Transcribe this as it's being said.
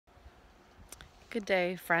Good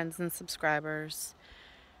day, friends and subscribers.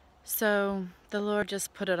 So, the Lord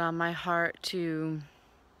just put it on my heart to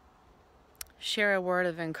share a word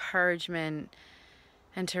of encouragement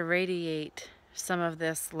and to radiate some of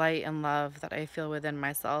this light and love that I feel within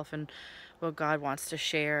myself and what God wants to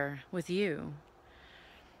share with you.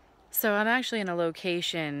 So, I'm actually in a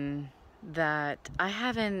location that I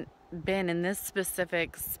haven't been in this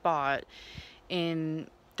specific spot in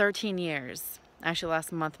 13 years. Actually,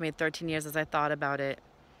 last month made 13 years as I thought about it.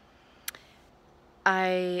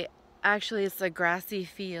 It's a grassy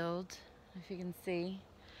field, if you can see,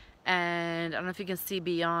 and I don't know if you can see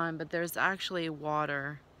beyond, but there's actually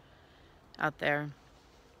water out there.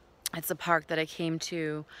 It's a park that I came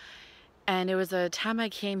to, and it was a time I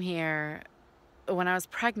came here when I was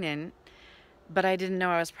pregnant, but I didn't know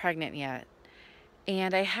I was pregnant yet.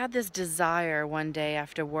 And I had this desire one day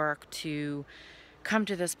after work to come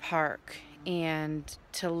to this park and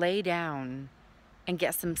to lay down and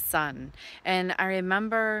get some sun. And I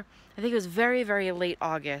remember, I think it was very, very late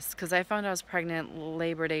August, because I found I was pregnant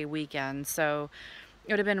Labor Day weekend, so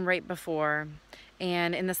it would have been right before.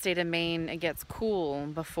 And in the state of Maine, it gets cool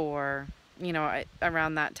before,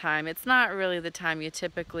 around that time. It's not really the time you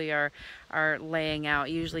typically are laying out.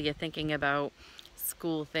 Usually you're thinking about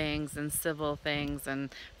school things and civil things and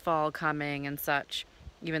fall coming and such,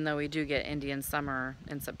 even though we do get Indian summer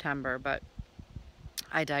in September, but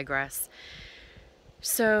I digress.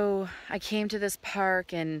 So I came to this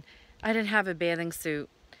park and I didn't have a bathing suit,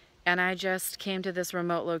 and I just came to this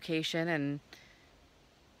remote location and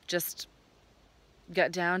just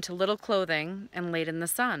got down to little clothing and laid in the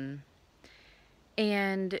sun.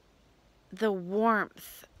 And the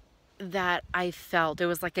warmth that I felt, it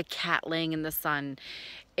was like a cat laying in the sun.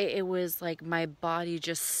 It was like my body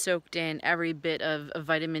just soaked in every bit of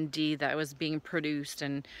vitamin D that was being produced,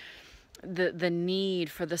 and the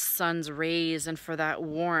need for the sun's rays and for that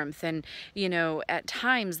warmth. And at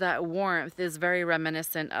times that warmth is very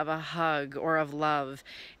reminiscent of a hug or of love.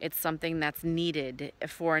 It's something that's needed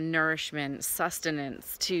for nourishment,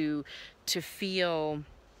 sustenance, to feel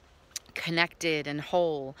connected and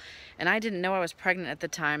whole. And I didn't know I was pregnant at the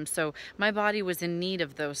time, so my body was in need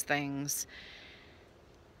of those things.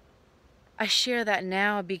 I share that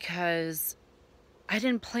now because I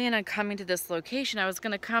didn't plan on coming to this location. I was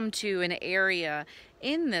going to come to an area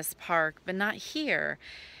in this park, but not here.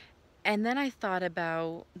 And then I thought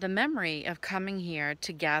about the memory of coming here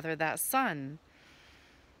to gather that sun.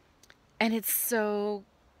 And it's so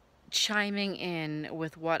chiming in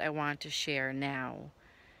with what I want to share now,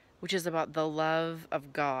 which is about the love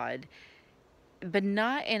of God, but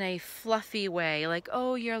not in a fluffy way, like,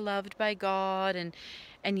 oh, you're loved by God, and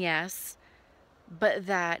yes, but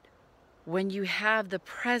that when you have the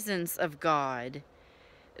presence of God,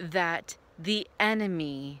 that the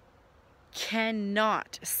enemy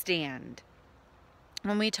cannot stand.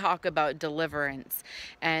 When we talk about deliverance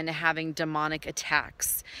and having demonic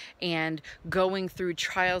attacks and going through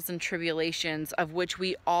trials and tribulations, of which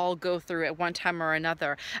we all go through at one time or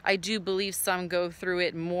another, I do believe some go through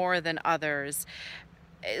it more than others.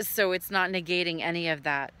 So it's not negating any of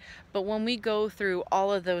that. But when we go through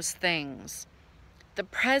all of those things, the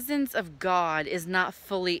presence of God is not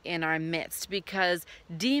fully in our midst, because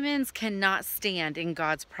demons cannot stand in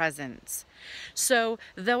God's presence. So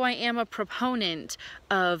though I am a proponent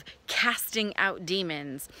of casting out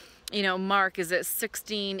demons, Mark is at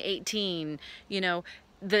 16:18,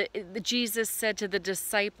 Jesus said to the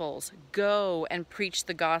disciples, go and preach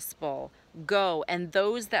the gospel. Go, and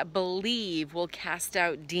those that believe will cast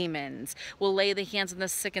out demons, will lay the hands on the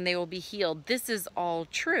sick and they will be healed. This is all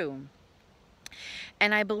true.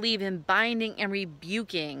 And I believe in binding and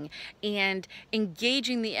rebuking and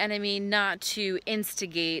engaging the enemy, not to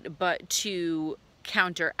instigate, but to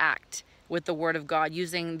counteract with the word of God,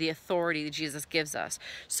 using the authority that Jesus gives us.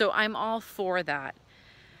 So I'm all for that.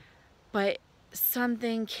 But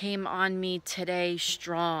something came on me today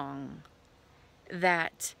strong,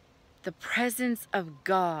 that the presence of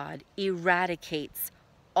God eradicates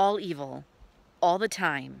all evil all the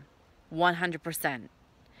time, 100%.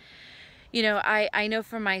 I know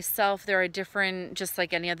for myself, there are different, just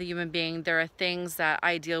like any other human being, there are things that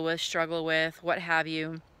I deal with, struggle with, what have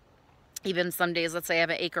you. Even some days, let's say I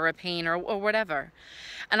have an ache or a pain or whatever.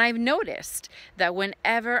 And I've noticed that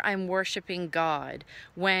whenever I'm worshiping God,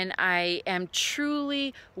 when I am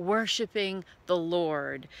truly worshiping the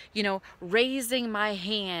Lord, raising my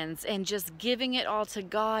hands and just giving it all to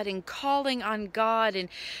God and calling on God and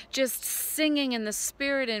just singing in the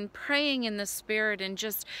Spirit and praying in the Spirit and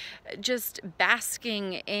just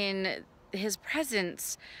basking in His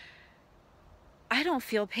presence, I don't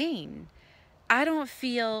feel pain. I don't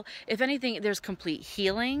feel, if anything, there's complete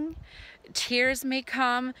healing. Tears may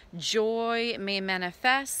come, joy may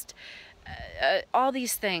manifest, all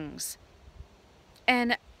these things.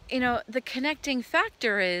 And, you know, the connecting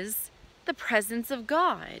factor is the presence of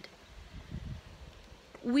God.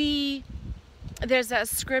 There's that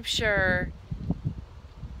scripture,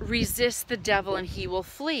 resist the devil and he will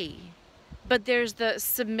flee. But there's the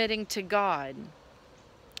submitting to God.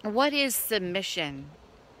 What is submission?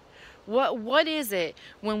 What is it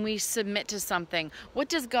when we submit to something? What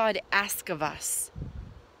does God ask of us?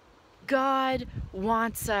 God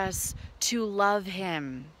wants us to love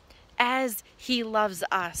him as he loves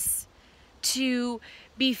us, to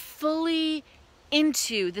be fully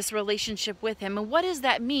into this relationship with him. And what does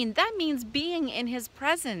that mean? That means being in his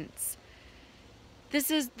presence. This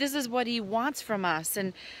is what he wants from us.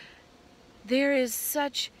 And there is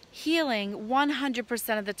such healing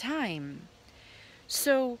 100% of the time.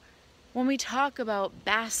 So when we talk about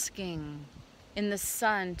basking in the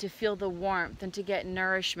sun to feel the warmth and to get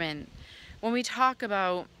nourishment, when we talk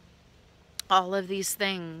about all of these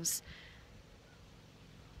things,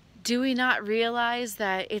 do we not realize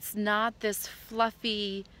that it's not this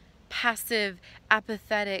fluffy, passive,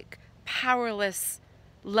 apathetic, powerless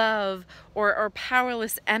love or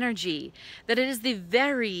powerless energy, that it is the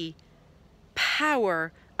very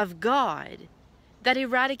power of God that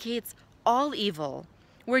eradicates all evil,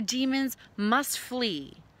 where demons must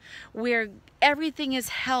flee, where everything is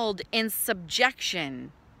held in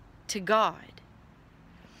subjection to God.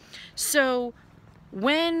 So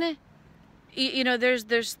when, you know, there's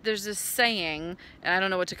this saying, and I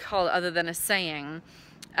don't know what to call it other than a saying,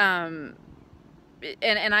 and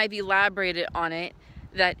I've elaborated on it,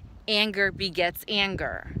 that anger begets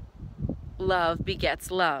anger, love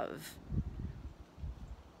begets love.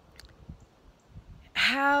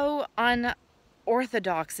 How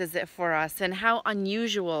unorthodox is it for us, and how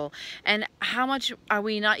unusual, and how much are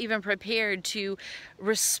we not even prepared to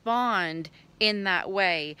respond in that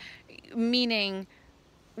way? Meaning,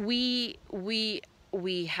 we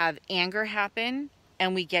have anger happen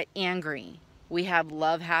and we get angry. We have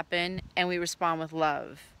love happen and we respond with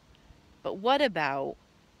love. But what about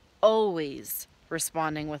always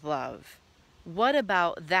responding with love? What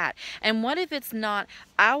about that? And what if it's not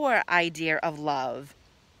our idea of love,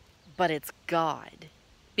 but it's God?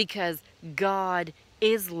 Because God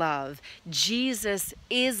is love. Jesus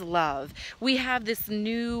is love. We have this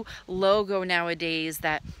new logo nowadays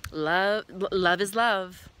that love is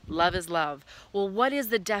love. Love is love. Well, what is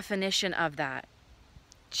the definition of that?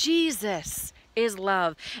 Jesus is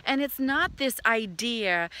love. And it's not this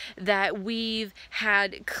idea that we've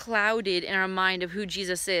had clouded in our mind of who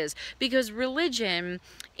Jesus is, because religion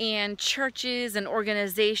and churches and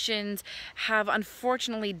organizations have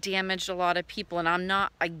unfortunately damaged a lot of people. And I'm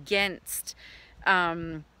not against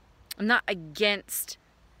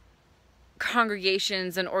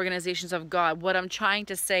congregations and organizations of God. What I'm trying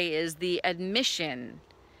to say is the admission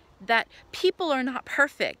that people are not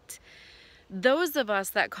perfect. Those of us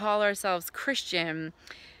that call ourselves Christian,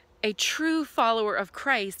 a true follower of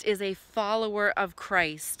Christ is a follower of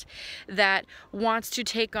Christ that wants to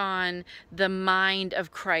take on the mind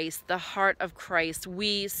of Christ, the heart of Christ.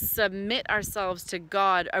 We submit ourselves to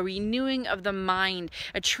God, a renewing of the mind,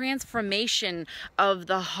 a transformation of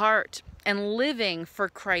the heart, and living for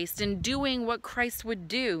Christ and doing what Christ would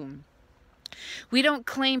do. We don't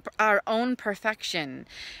claim our own perfection.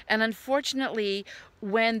 And unfortunately,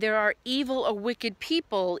 when there are evil or wicked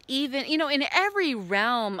people, even, you know, in every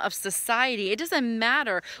realm of society, it doesn't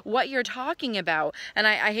matter what you're talking about. And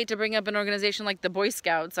I hate to bring up an organization like the Boy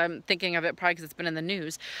Scouts. I'm thinking of it probably because it's been in the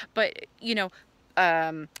news. But, you know,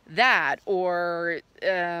 that or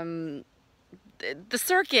the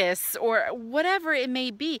circus or whatever it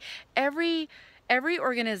may be, every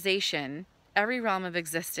organization, every realm of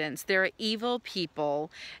existence, there are evil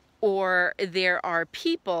people, or there are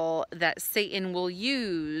people that Satan will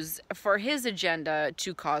use for his agenda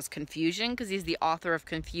to cause confusion, because he's the author of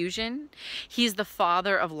confusion. He's the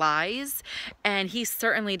father of lies, and he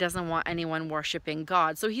certainly doesn't want anyone worshiping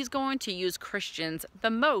God. So he's going to use Christians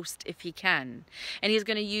the most if he can. And he's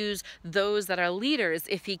going to use those that are leaders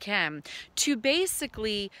if he can, to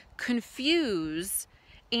basically confuse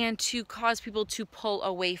and to cause people to pull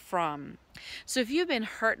away from. So if you've been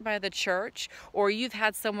hurt by the church, or you've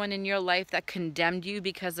had someone in your life that condemned you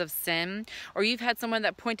because of sin, or you've had someone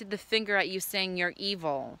that pointed the finger at you saying you're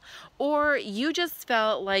evil, or you just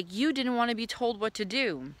felt like you didn't want to be told what to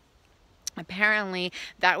do, apparently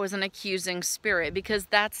that was an accusing spirit, because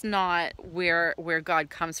that's not where God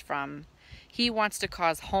comes from. He wants to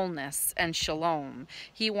cause wholeness and shalom.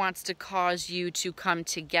 He wants to cause you to come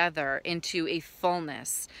together into a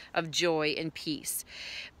fullness of joy and peace.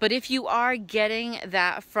 But if you are getting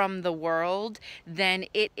that from the world, then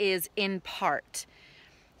it is in part.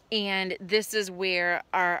 And this is where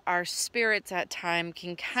our spirits at time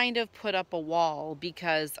can kind of put up a wall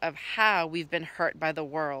because of how we've been hurt by the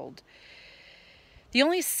world. The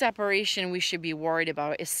only separation we should be worried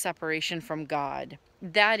about is separation from God.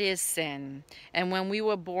 That is sin. And when we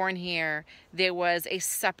were born here, there was a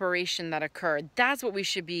separation that occurred. That's what we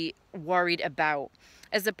should be worried about,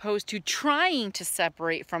 as opposed to trying to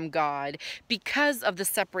separate from God because of the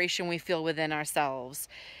separation we feel within ourselves.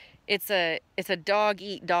 It's a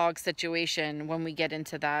dog-eat-dog situation when we get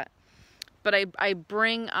into that. But I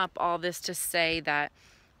bring up all this to say that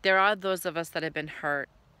there are those of us that have been hurt,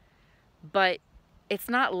 but it's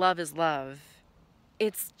not love is love.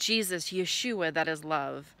 It's Jesus, Yeshua, that is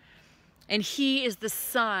love. And he is the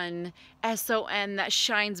sun, S-O-N, that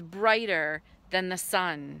shines brighter than the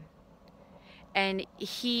sun. And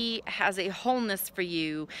he has a wholeness for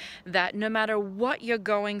you that no matter what you're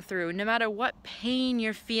going through, no matter what pain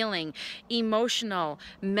you're feeling, emotional,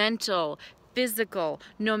 mental, physical,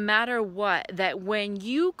 no matter what, that when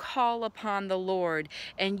you call upon the Lord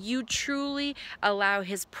and you truly allow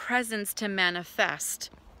his presence to manifest,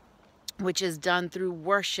 which is done through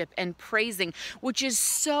worship and praising, which is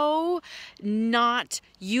so not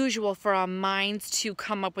usual for our minds to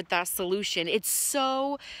come up with that solution. It's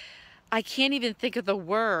so, I can't even think of the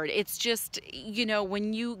word. It's just, you know,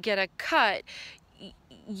 when you get a cut,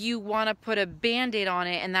 you want to put a Band-Aid on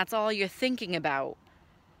it and that's all you're thinking about.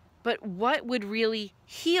 But what would really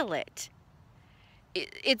heal it?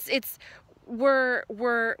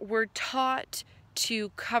 We're taught to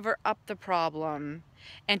cover up the problem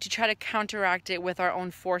and to try to counteract it with our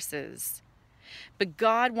own forces. But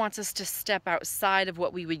God wants us to step outside of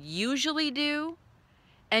what we would usually do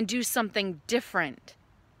and do something different,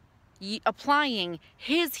 applying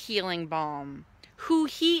his healing balm, who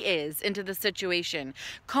he is, into the situation,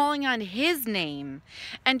 calling on his name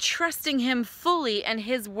and trusting him fully and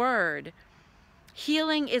his word.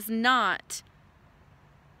 Healing is not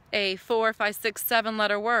a 4, 5, 6, 7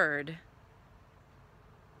 letter word.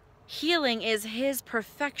 Healing is his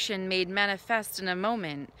perfection made manifest in a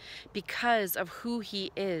moment because of who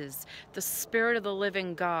he is, the Spirit of the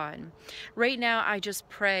living God. Right now, I just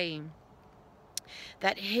pray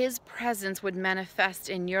that his presence would manifest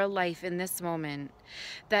in your life in this moment,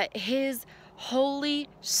 that his Holy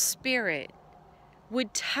Spirit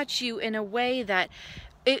would touch you in a way that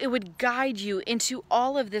it would guide you into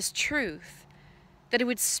all of this truth, that it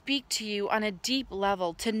would speak to you on a deep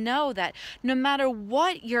level, to know that no matter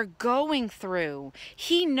what you're going through,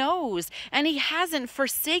 he knows and he hasn't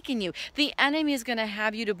forsaken you. The enemy is going to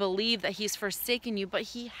have you to believe that he's forsaken you, but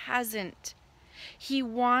he hasn't. He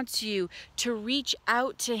wants you to reach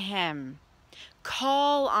out to him,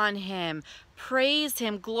 call on him, praise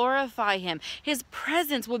him, glorify him. His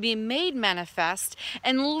presence will be made manifest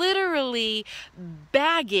and literally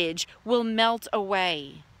baggage will melt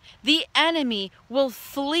away. The enemy will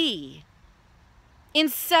flee in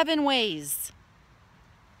 7 ways.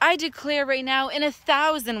 I declare right now in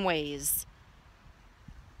 1,000 ways.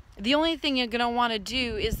 The only thing you're going to want to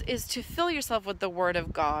do is to fill yourself with the Word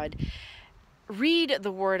of God. Read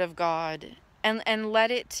the Word of God and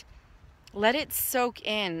let it soak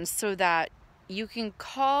in so that you can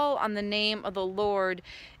call on the name of the Lord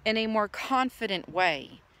in a more confident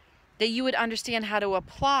way, that you would understand how to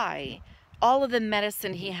apply all of the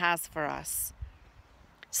medicine he has for us.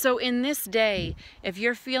 So in this day, if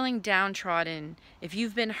you're feeling downtrodden, if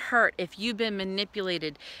you've been hurt, if you've been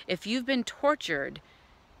manipulated, if you've been tortured,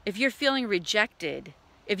 if you're feeling rejected,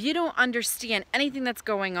 if you don't understand anything that's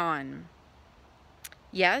going on,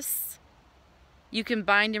 yes, you can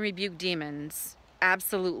bind and rebuke demons,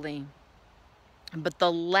 absolutely. But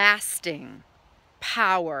the lasting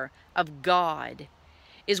power of God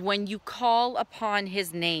is when you call upon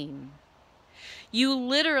his name. You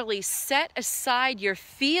literally set aside your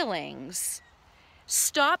feelings.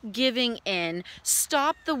 Stop giving in.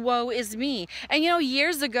 Stop the woe is me. And you know,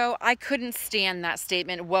 years ago, I couldn't stand that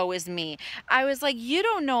statement, woe is me. I was like, you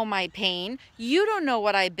don't know my pain. You don't know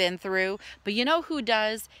what I've been through. But you know who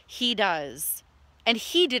does? He does. And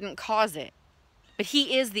he didn't cause it. But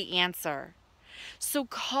he is the answer. So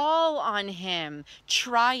call on him.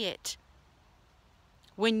 Try it.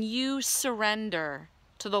 When you surrender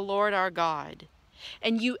to the Lord our God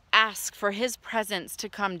and you ask for his presence to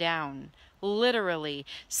come down, literally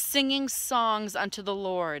singing songs unto the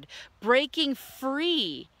Lord, breaking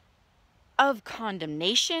free of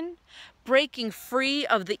condemnation, breaking free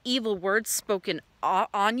of the evil words spoken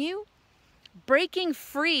on you, breaking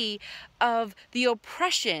free of the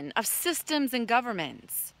oppression of systems and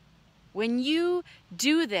governments. When you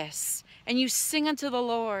do this and you sing unto the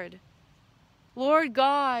Lord, Lord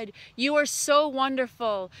God, you are so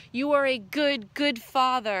wonderful. You are a good, good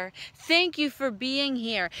Father. Thank you for being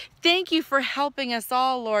here. Thank you for helping us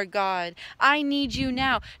all, Lord God. I need you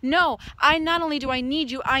now. No, not only do I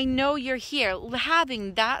need you, I know you're here.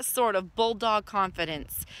 Having that sort of bulldog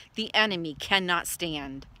confidence, the enemy cannot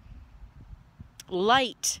stand.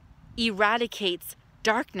 Light eradicates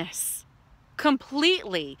darkness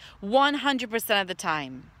completely, 100% of the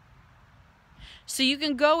time. So you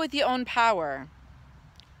can go with your own power,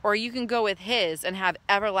 or you can go with his and have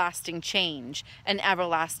everlasting change and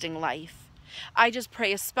everlasting life. I just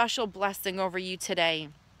pray a special blessing over you today,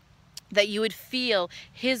 that you would feel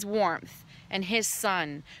his warmth and his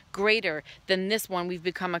sun greater than this one we've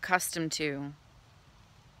become accustomed to.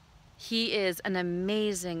 He is an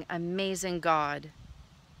amazing, amazing God.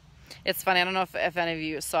 It's funny, I don't know if any of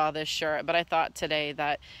you saw this shirt, but I thought today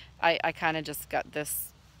that I kind of just got this.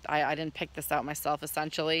 I didn't pick this out myself,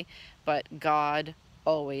 essentially, but God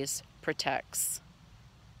always protects.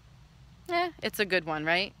 It's a good one,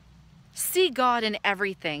 right? See God in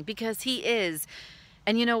everything, because he is.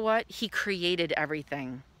 And you know what? He created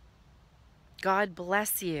everything. God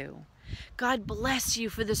bless you. God bless you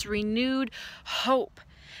for this renewed hope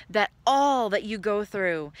that all that you go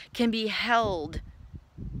through can be held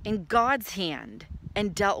in God's hand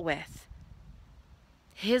and dealt with.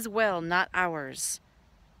 His will, not ours.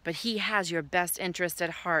 But he has your best interest at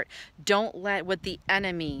heart. Don't let what the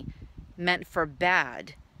enemy meant for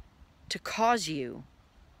bad to cause you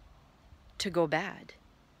to go bad.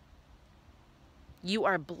 You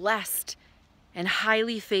are blessed and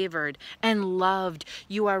highly favored and loved.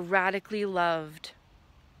 You are radically loved.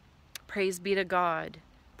 Praise be to God.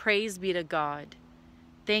 Praise be to God.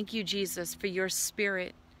 Thank you, Jesus, for your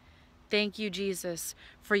spirit. Thank you, Jesus,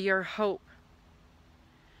 for your hope.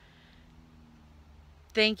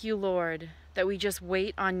 Thank you, Lord, that we just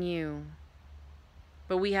wait on you.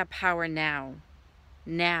 But we have power now.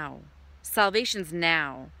 Now. Salvation's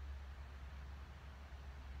now.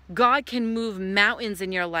 God can move mountains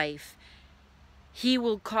in your life. He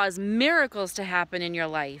will cause miracles to happen in your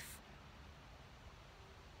life.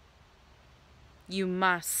 You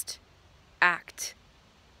must act.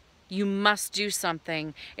 You must do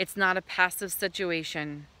something. It's not a passive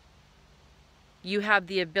situation. You have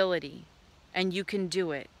the ability. And you can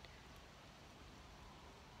do it.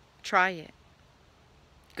 Try it.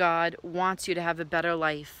 God wants you to have a better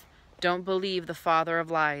life. Don't believe the father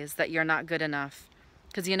of lies that you're not good enough.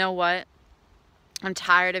 Because you know what? I'm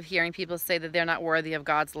tired of hearing people say that they're not worthy of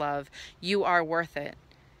God's love. You are worth it.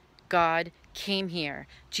 God came here.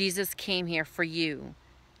 Jesus came here for you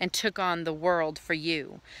and took on the world for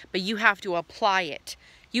you. But you have to apply it.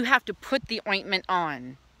 You have to put the ointment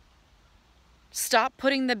on. Stop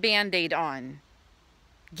putting the Band-Aid on.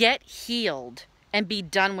 Get healed and be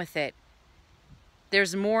done with it.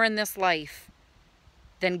 There's more in this life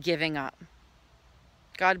than giving up.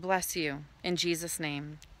 God bless you. In Jesus'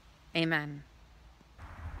 name, amen.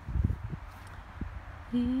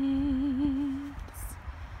 It's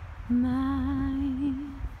my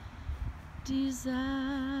desire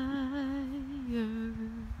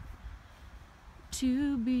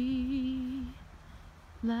to be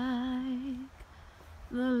like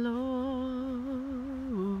the Lord.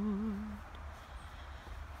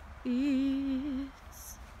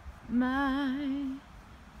 It's my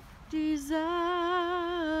desire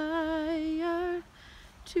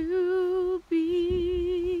to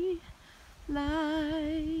be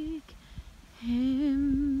like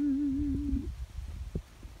him.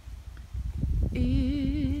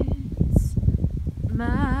 It's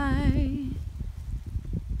my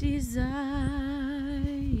desire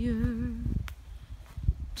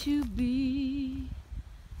to be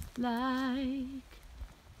like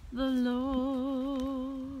the Lord.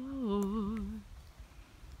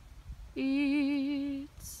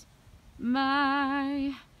 It's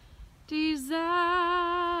my desire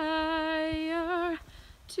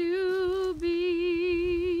to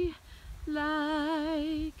be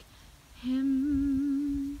like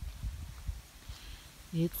him.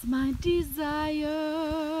 It's my desire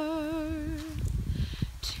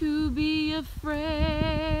to be a friend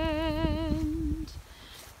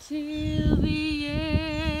till the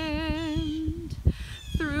end,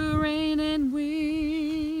 through rain and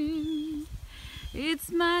wind.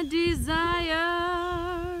 It's my desire,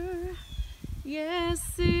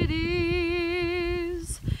 yes it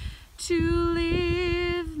is, to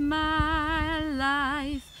live my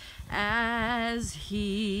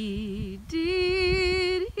He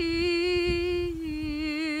did his.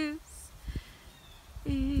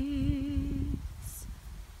 It's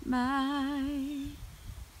my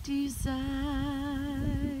desire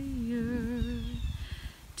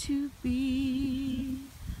to be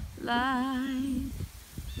like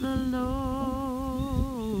the Lord.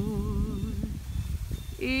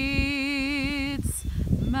 It's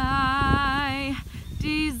my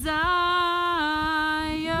desire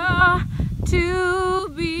to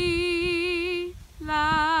be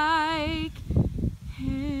like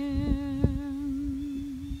Him.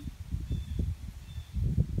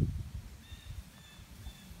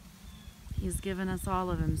 He's given us all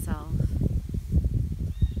of Himself.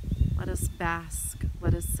 Let us bask,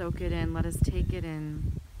 let us soak it in, let us take it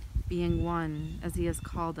in, being one as He has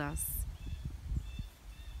called us.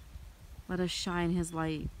 Let us shine His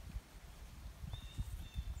light.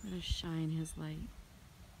 Let us shine His light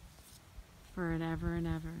forever and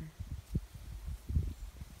ever.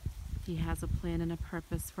 He has a plan and a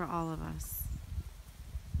purpose for all of us,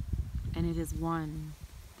 and it is one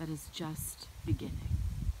that is just beginning.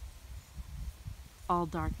 All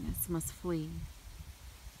darkness must flee.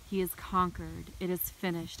 He is conquered. It is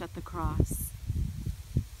finished at the cross.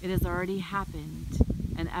 It has already happened,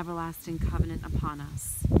 an everlasting covenant upon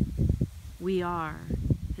us. We are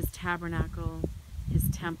His tabernacle, His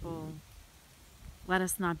temple. Let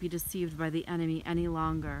us not be deceived by the enemy any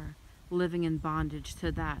longer, living in bondage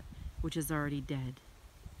to that which is already dead.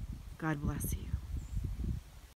 God bless you.